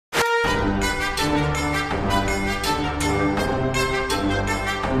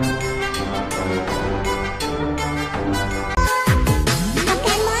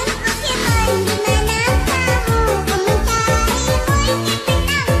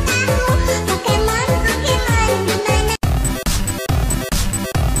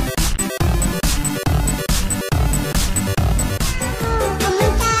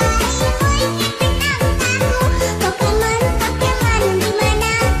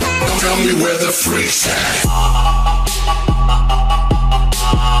tell me where the freak's at.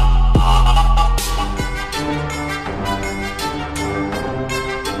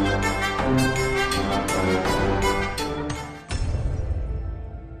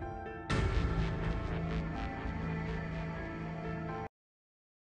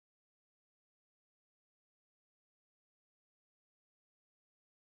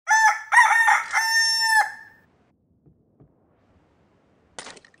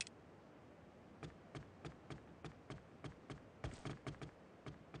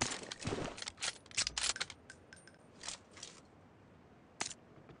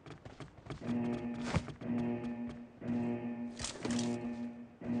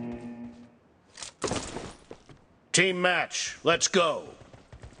 Team match, let's go.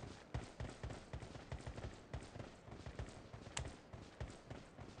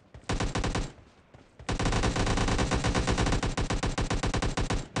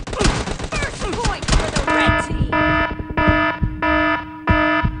 First point for the red team.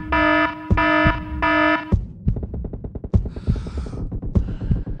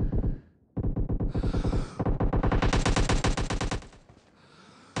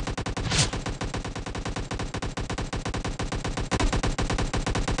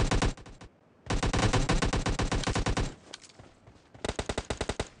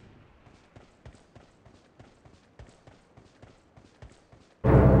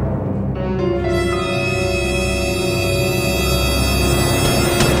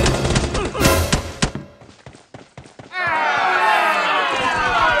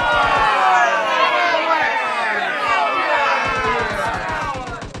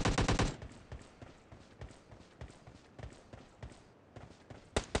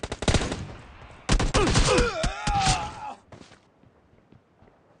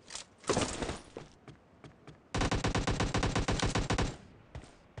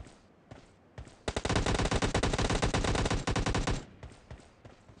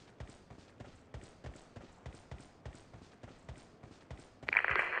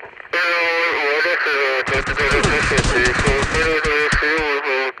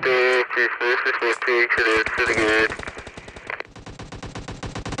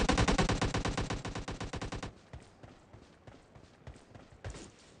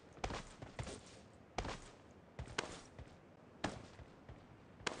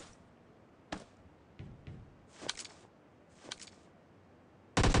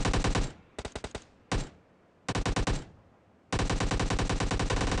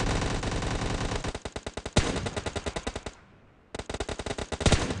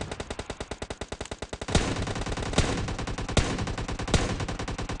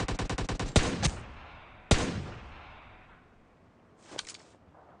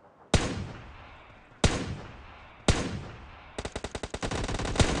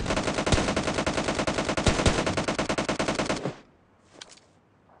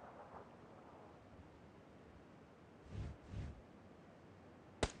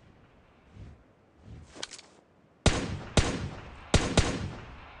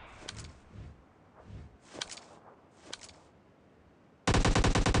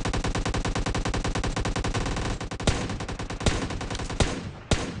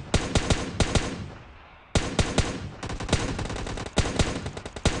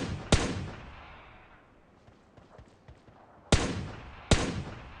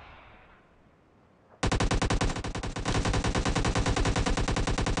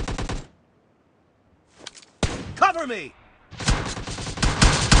 Cover me!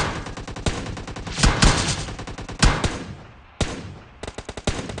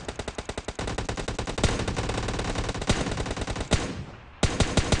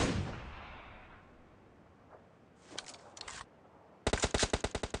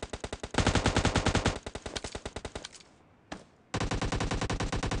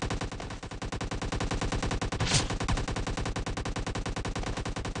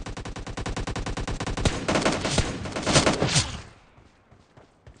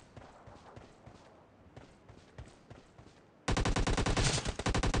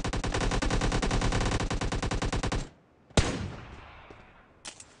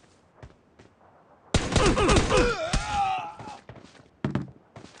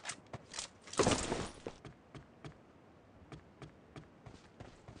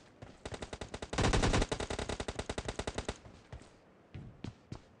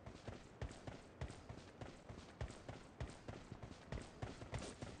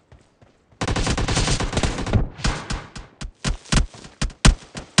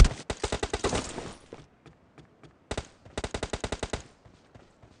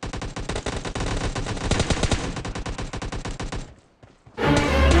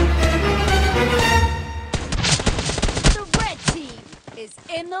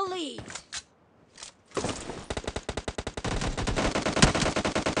 in the lead.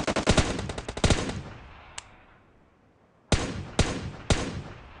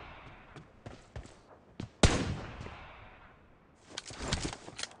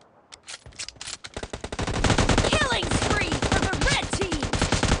 Killing spree for the red team.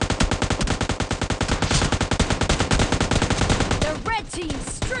 The red team's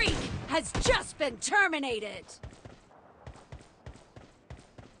streak has just been terminated.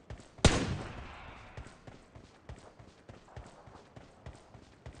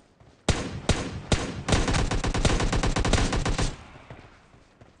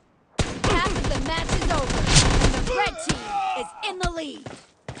 Half of the match is over, and the red team is in the lead.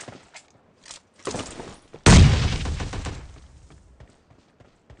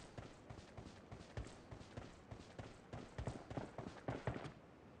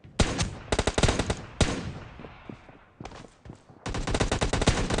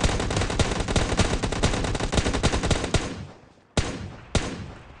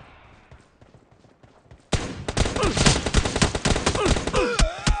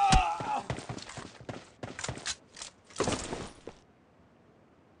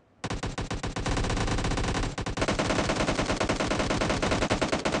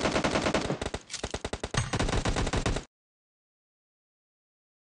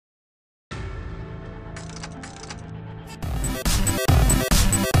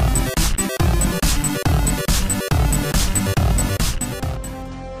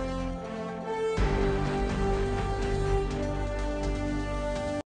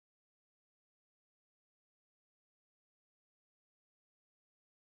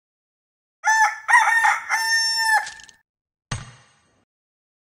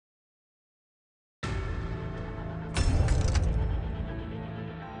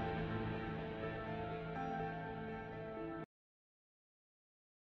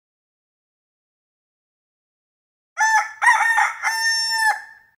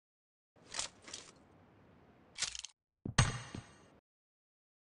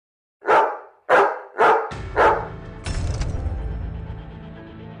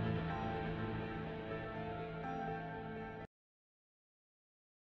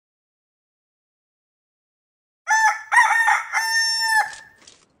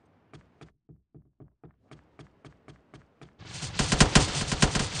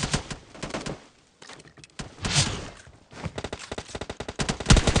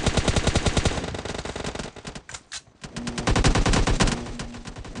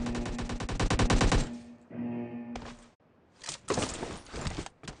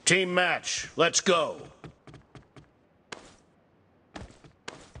 Team match, let's go.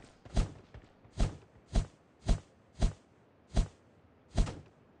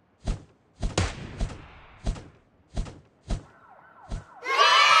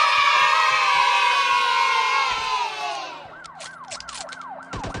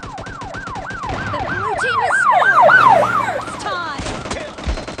 The blue team has scored for the first time.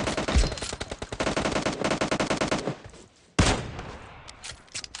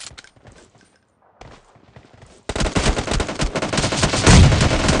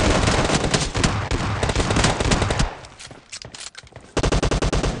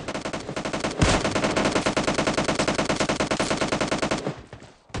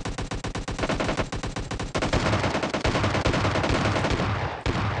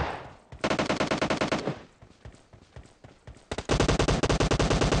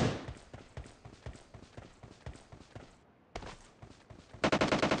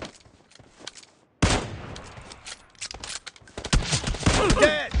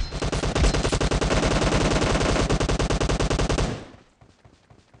 Dead!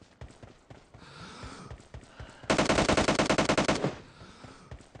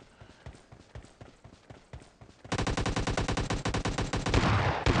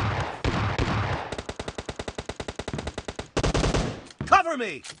 Cover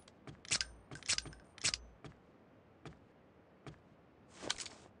me!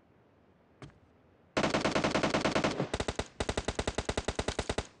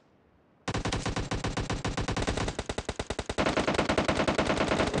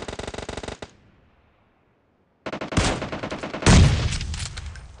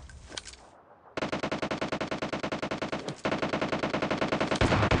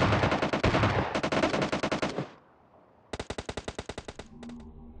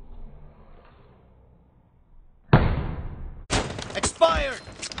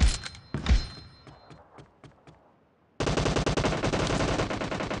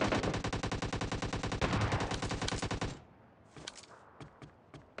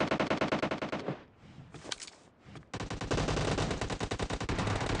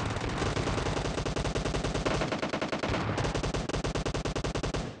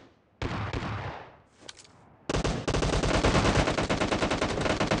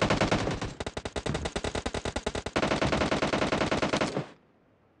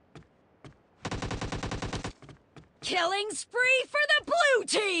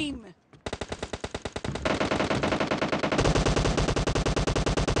 team!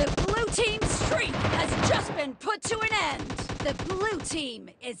 The blue team's streak has just been put to an end. The blue team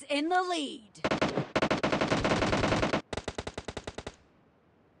is in the lead.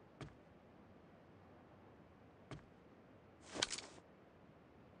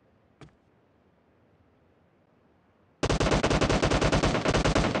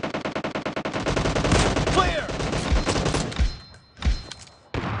 Clear!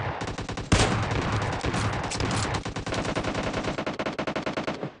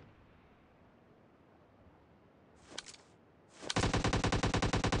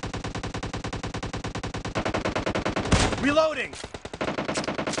 Reloading!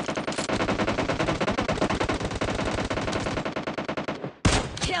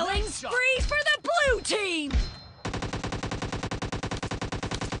 Killing spree for the blue team!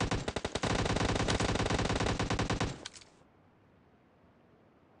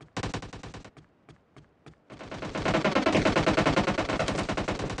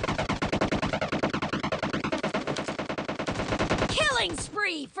 Killing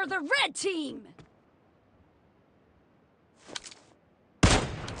spree for the red team!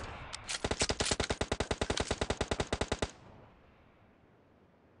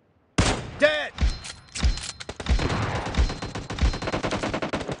 Dead!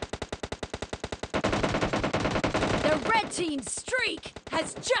 The red team's streak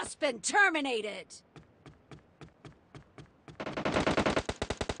has just been terminated.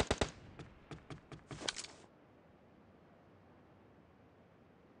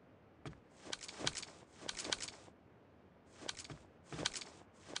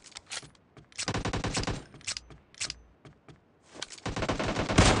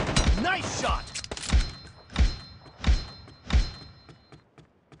 Nice shot!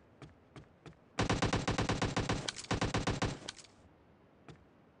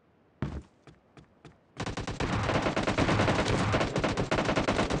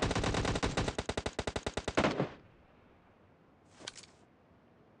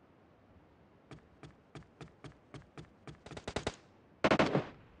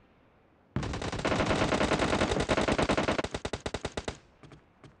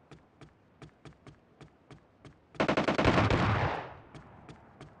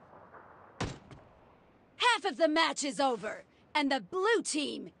 Half of the match is over, and the blue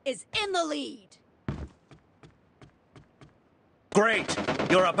team is in the lead. Great!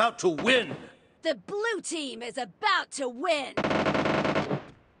 You're about to win! The blue team is about to win.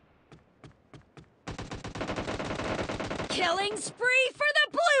 Killing spree for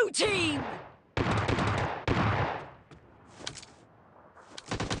the blue team!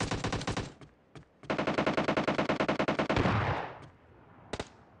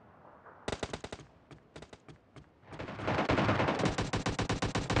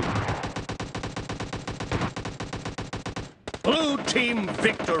 Blue team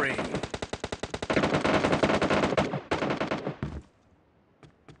victory!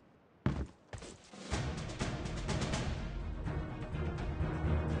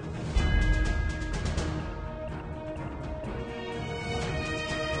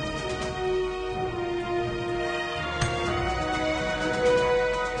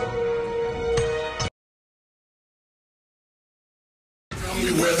 Tell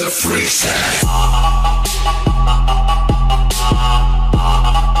me where the freaks at.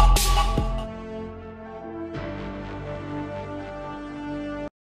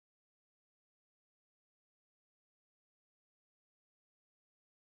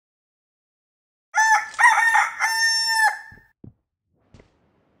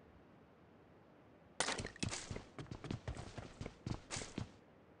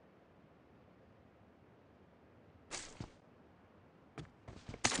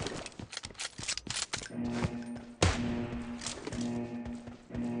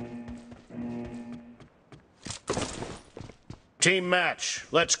 Team match,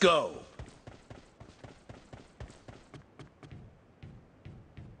 let's go.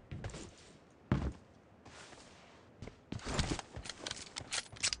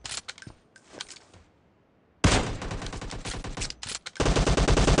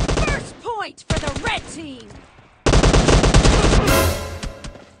 First point for the red team.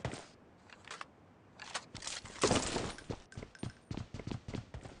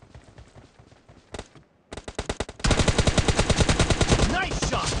 Nice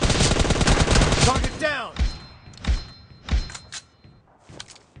shot! Target down!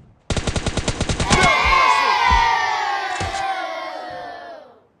 No mercy!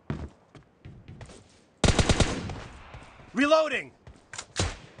 Reloading!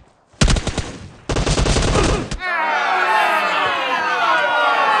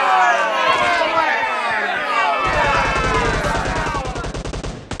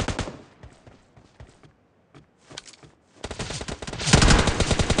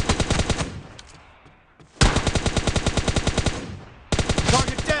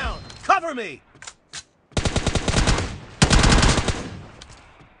 Cover me!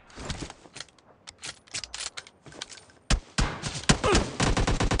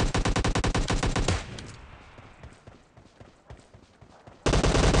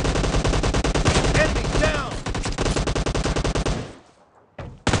 Enemy down!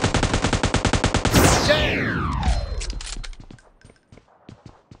 Damn!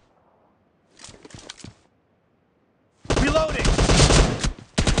 Reloading!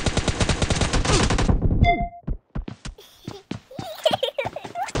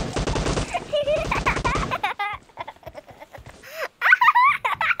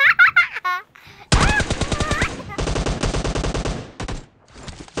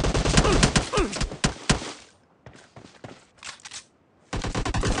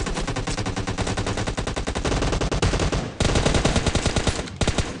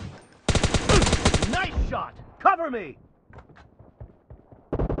 Nice shot! Cover me!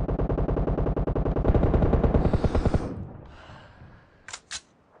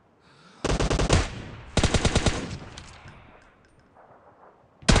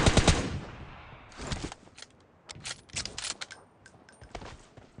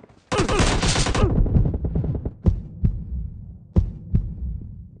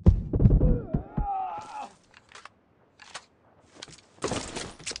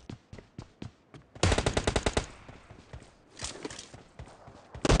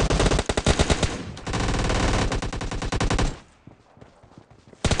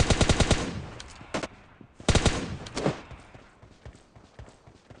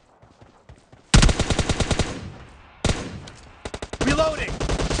 Reloading!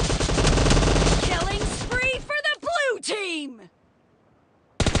 Killing spree for the blue team!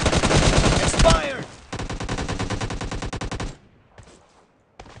 Expired!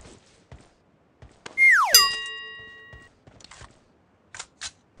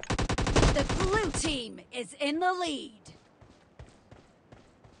 The blue team is in the lead.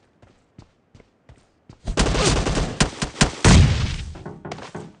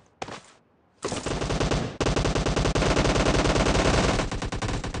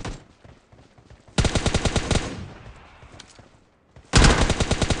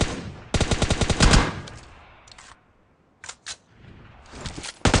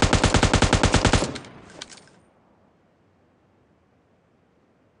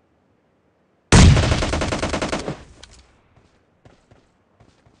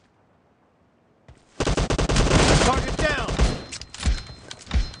 Target down!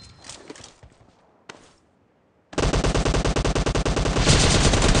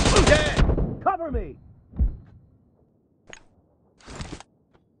 Dead! Cover me!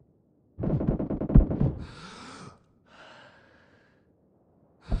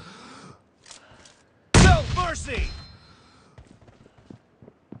 No mercy!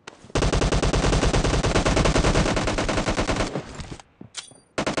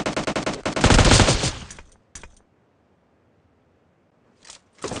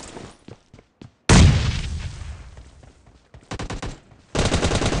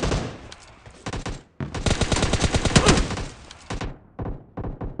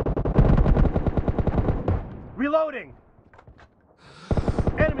 Reloading!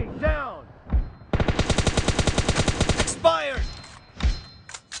 Enemy down! Expired!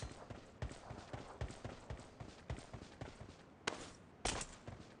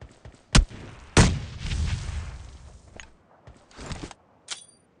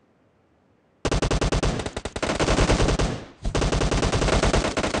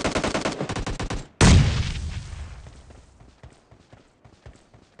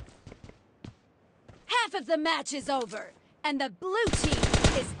 Half of the match is over, and the blue team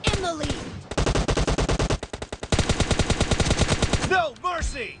is in the lead. No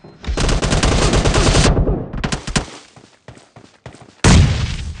mercy!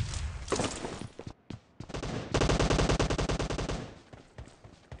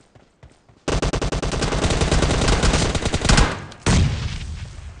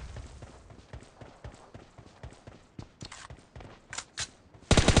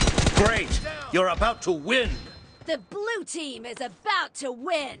 Great! You're about to win! The blue team is about to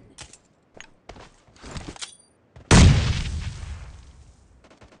win.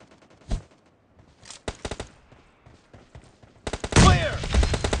 Clear!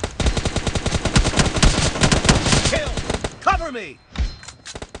 Kill! Cover me!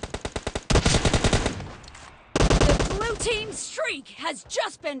 The blue team's streak has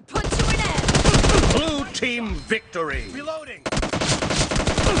just been put to an end. Blue team victory! Reloading!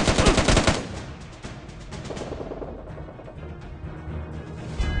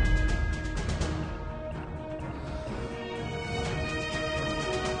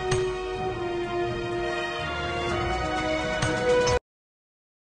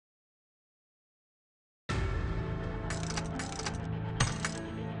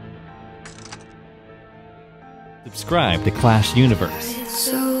 Subscribe to Clash Universe.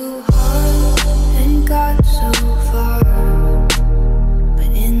 So hard and got so far.